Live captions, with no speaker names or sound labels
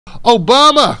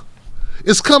Obama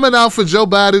is coming out for Joe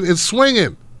Biden and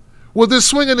swinging. Well, they're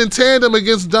swinging in tandem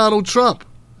against Donald Trump.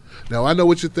 Now, I know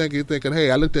what you're thinking. You're thinking,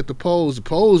 hey, I looked at the polls. The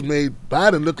polls made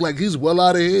Biden look like he's well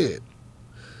out ahead.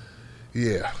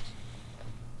 Yeah.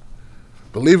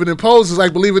 Believing in polls is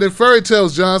like believing in fairy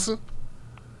tales, Johnson.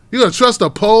 You going to trust a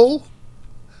poll?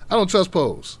 I don't trust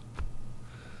polls.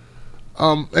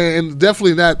 And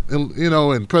definitely not,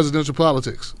 in presidential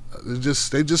politics.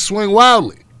 They just swing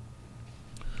wildly.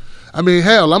 I mean,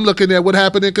 hell, I'm looking at what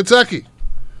happened in Kentucky.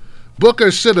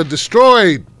 Booker should have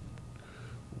destroyed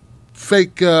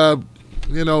fake, Amy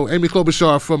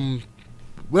Klobuchar from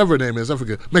whatever her name is, I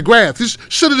forget. McGrath. He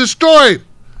should have destroyed.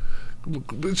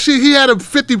 He had him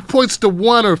 50 points to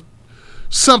 1 or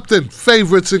something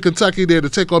favorites in Kentucky there to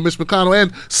take on Mitch McConnell,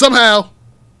 and somehow,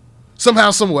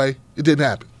 some way, it didn't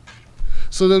happen.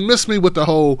 So they miss me with the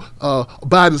whole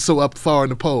Biden's so up far in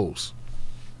the polls.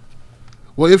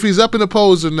 Well, if he's up in the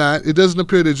polls or not, it doesn't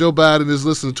appear that Joe Biden is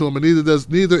listening to him, and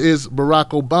neither is Barack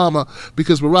Obama,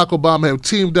 because Barack Obama have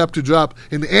teamed up to drop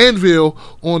an anvil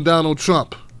on Donald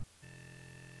Trump.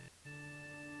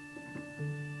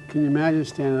 Can you imagine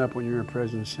standing up when you're a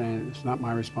president saying it's not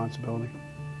my responsibility?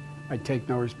 I take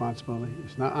no responsibility.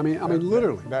 It's not. I mean,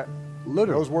 literally.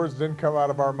 Literally. Those words didn't come out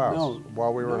of our mouths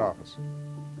while we were in office.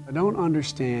 I don't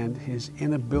understand his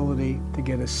inability to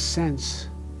get a sense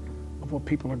of what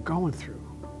people are going through.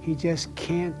 He just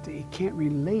can't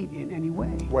relate in any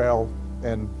way. Well,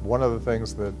 and one of the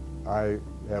things that I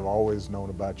have always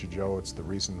known about you, Joe, it's the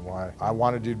reason why I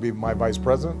wanted you to be my vice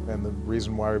president and the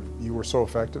reason why you were so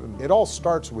effective. And it all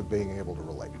starts with being able to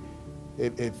relate.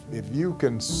 If you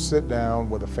can sit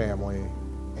down with a family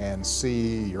and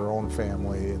see your own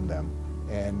family in them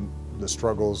and the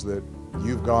struggles that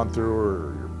you've gone through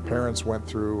or your parents went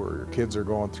through or your kids are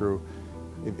going through,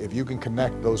 if you can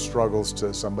connect those struggles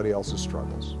to somebody else's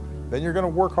struggles, then you're going to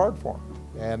work hard for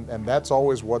them. And that's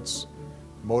always what's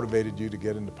motivated you to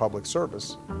get into public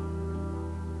service.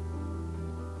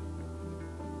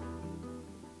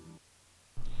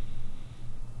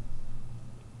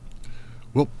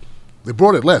 Well, they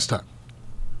brought it last time.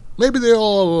 Maybe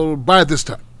they'll buy it this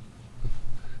time.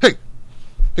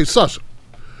 Hey, Sasha,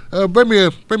 bring me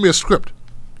a script.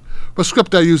 A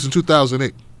script I used in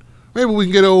 2008. Maybe we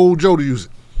can get old Joe to use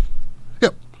it.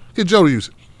 Yep, get Joe to use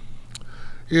it.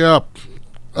 Yep.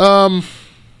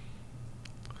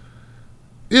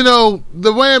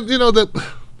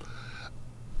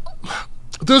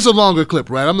 There's a longer clip,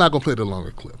 right? I'm not going to play the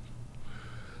longer clip.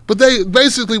 But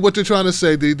basically what they're trying to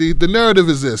say, the narrative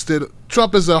is this, that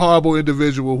Trump is a horrible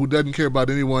individual who doesn't care about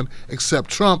anyone except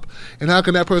Trump. And how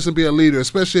can that person be a leader,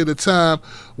 especially at a time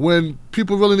when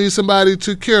people really need somebody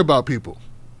to care about people?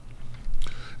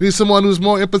 Need someone who's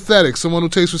more empathetic, someone who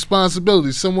takes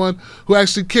responsibility, someone who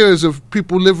actually cares if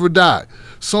people live or die,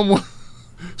 someone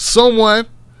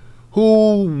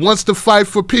who wants to fight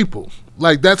for people.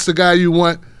 Like, that's the guy you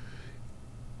want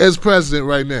as president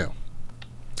right now.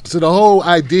 So the whole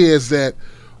idea is that,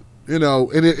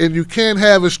 and you can't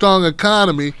have a strong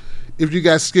economy if you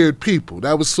got scared people.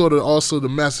 That was sort of also the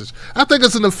message. I think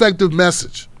it's an effective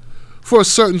message for a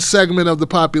certain segment of the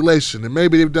population. And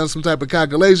maybe they've done some type of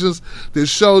calculations that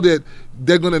show that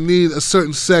they're going to need a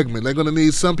certain segment. They're going to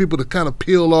need some people to kind of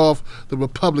peel off the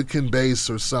Republican base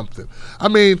or something. I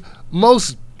mean,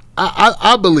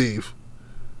 I believe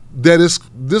that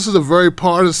this is a very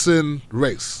partisan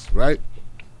race, right?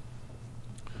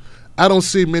 I don't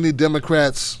see many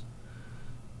Democrats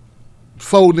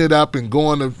folding it up and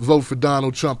going to vote for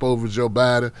Donald Trump over Joe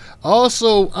Biden.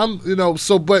 Also,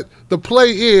 but the play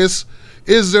is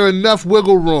there enough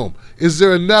wiggle room? Is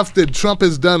there enough that Trump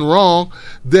has done wrong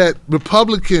that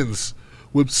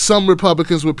some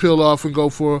Republicans would peel off and go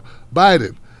for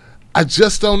Biden? I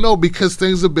just don't know, because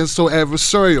things have been so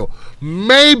adversarial.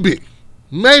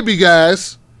 Maybe,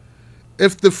 guys,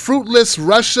 if the fruitless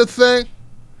Russia thing,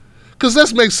 because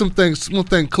let's make one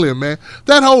thing clear, man.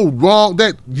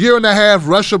 That year-and-a-half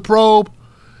Russia probe,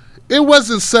 it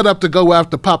wasn't set up to go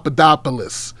after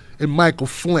Papadopoulos and Michael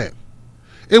Flynn.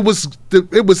 It was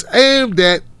aimed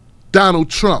at Donald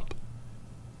Trump.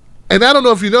 And I don't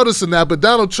know if you noticed or not, but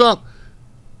Donald Trump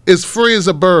is free as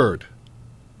a bird.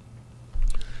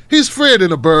 He's freer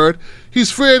than a bird.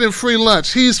 He's freer than free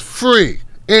lunch. He's free.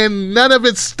 And none of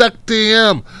it stuck to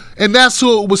him. And that's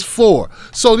who it was for.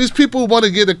 So these people want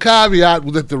to get a caveat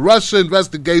that the Russia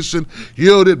investigation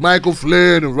yielded Michael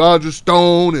Flynn and Roger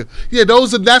Stone. And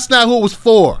that's not who it was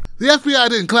for. The FBI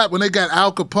didn't clap when they got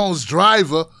Al Capone's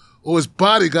driver or his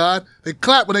bodyguard. They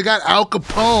clapped when they got Al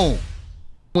Capone.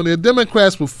 When the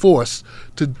Democrats were forced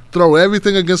to throw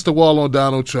everything against the wall on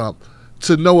Donald Trump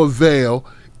to no avail,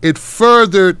 it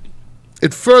furthered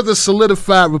it further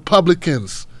solidified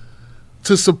Republicans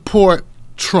to support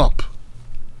Trump.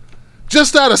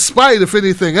 Just out of spite, if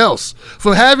anything else,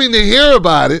 for having to hear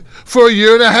about it for a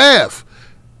year and a half.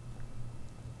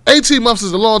 18 months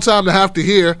is a long time to have to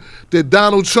hear that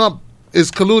Donald Trump is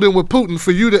colluding with Putin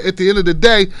for you to, at the end of the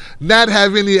day, not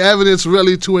have any evidence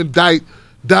really to indict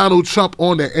Donald Trump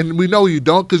on that. And we know you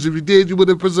don't, because if you did, you would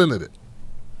have presented it.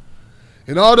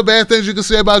 And all the bad things you can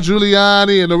say about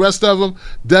Giuliani and the rest of them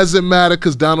doesn't matter,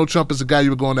 because Donald Trump is the guy you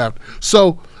were going after.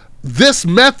 So this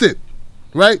method,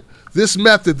 right, this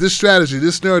method, this strategy,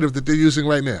 this narrative that they're using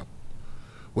right now,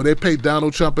 where they paint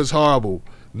Donald Trump as horrible,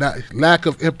 lack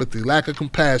of empathy, lack of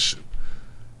compassion,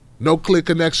 no clear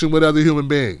connection with other human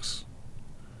beings,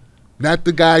 not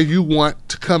the guy you want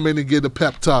to come in and get a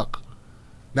pep talk,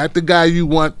 not the guy you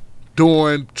want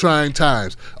during trying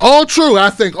times. All true, I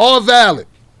think, all valid.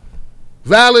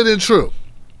 Valid and true.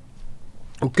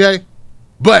 Okay?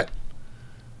 But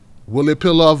will it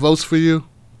peel off votes for you?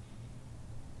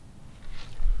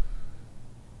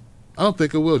 I don't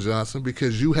think it will, Johnson,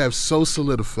 because you have so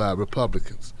solidified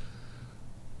Republicans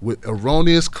with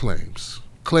erroneous claims,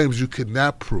 claims you could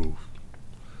not prove,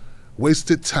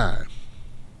 wasted time,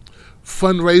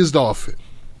 fundraised off it,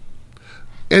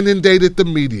 inundated the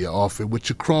media off it with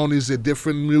your cronies at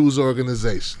different news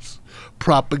organizations,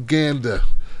 propaganda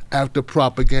after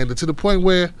propaganda, to the point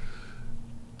where,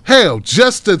 hell,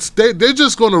 they're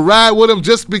just going to ride with them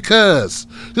just because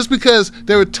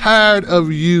they're tired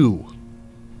of you.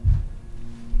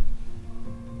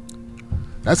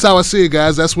 That's how I see it,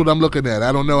 guys. That's what I'm looking at.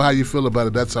 I don't know how you feel about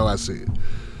it. That's how I see it.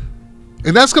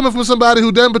 And that's coming from somebody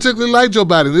who doesn't particularly like Joe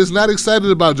Biden, is not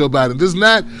excited about Joe Biden,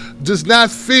 does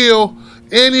not feel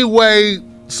any way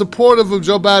supportive of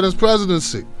Joe Biden's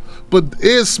presidency, but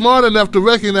is smart enough to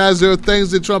recognize there are things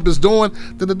that Trump is doing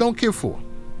that they don't care for.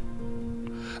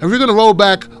 If you're going to roll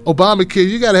back Obamacare,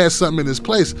 you got to have something in its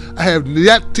place. I have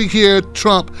yet to hear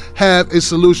Trump have a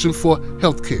solution for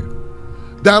health care.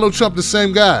 Donald Trump, the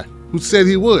same guy who said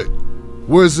he would.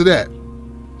 Where's it at?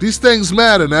 These things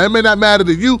matter. Now, it may not matter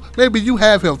to you. Maybe you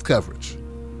have health coverage.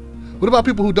 What about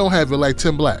people who don't have it, like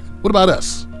Tim Black? What about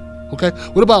us? Okay?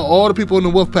 What about all the people in the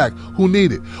Wolfpack who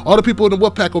need it? All the people in the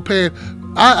Wolfpack are paying.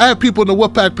 I have people in the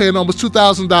Wolfpack paying almost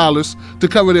 $2,000 to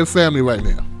cover their family right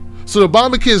now. So the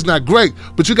Obamacare is not great,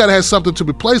 but you got to have something to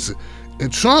replace it.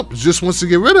 And Trump just wants to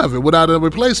get rid of it without a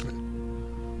replacement.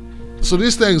 So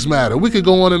these things matter. We could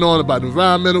go on and on about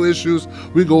environmental issues.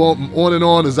 We go on and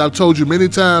on, as I've told you many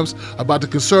times, about the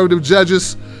conservative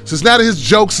judges. So it's not his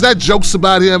jokes. It's not jokes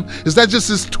about him. It's not just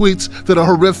his tweets that are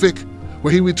horrific,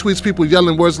 where he retweets people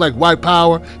yelling words like white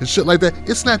power and shit like that.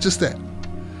 It's not just that.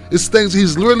 It's things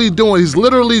he's literally doing. He's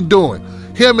literally doing.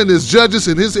 Him and his judges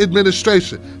and his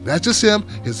administration. Not just him,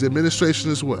 his administration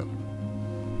as well.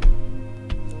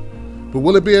 But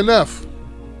will it be enough?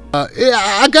 Yeah,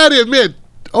 I got to admit,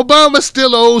 Obama's still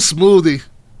an old smoothie.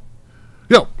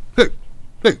 Yo,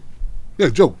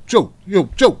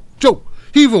 Joe.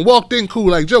 He even walked in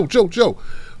cool like Joe.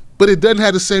 But it doesn't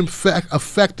have the same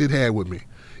effect it had with me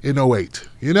in 08.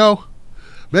 You know?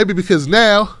 Maybe because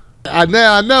now I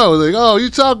know. Like, oh, you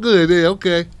talk good. Yeah,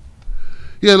 okay.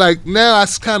 Yeah, like now I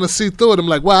kind of see through it. I'm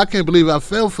like, wow, I can't believe I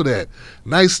fell for that.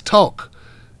 Nice talk.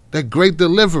 That great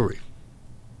delivery.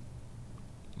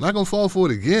 I'm not going to fall for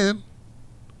it again.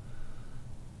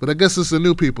 But I guess it's the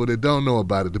new people that don't know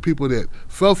about it. The people that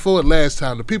fell for it last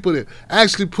time. The people that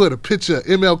actually put a picture of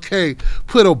MLK,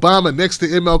 put Obama next to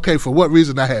MLK. For what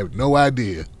reason, I have no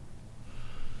idea.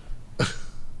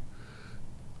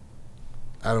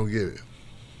 I don't get it.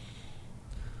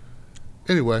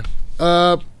 Anyway,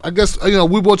 I guess, we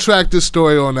will track this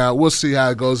story on out. We'll see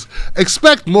how it goes.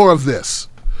 Expect more of this.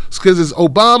 Because it's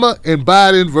Obama and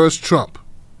Biden versus Trump.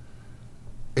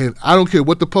 And I don't care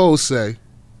what the polls say.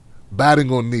 Biden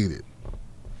gonna need it.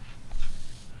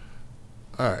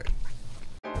 All right.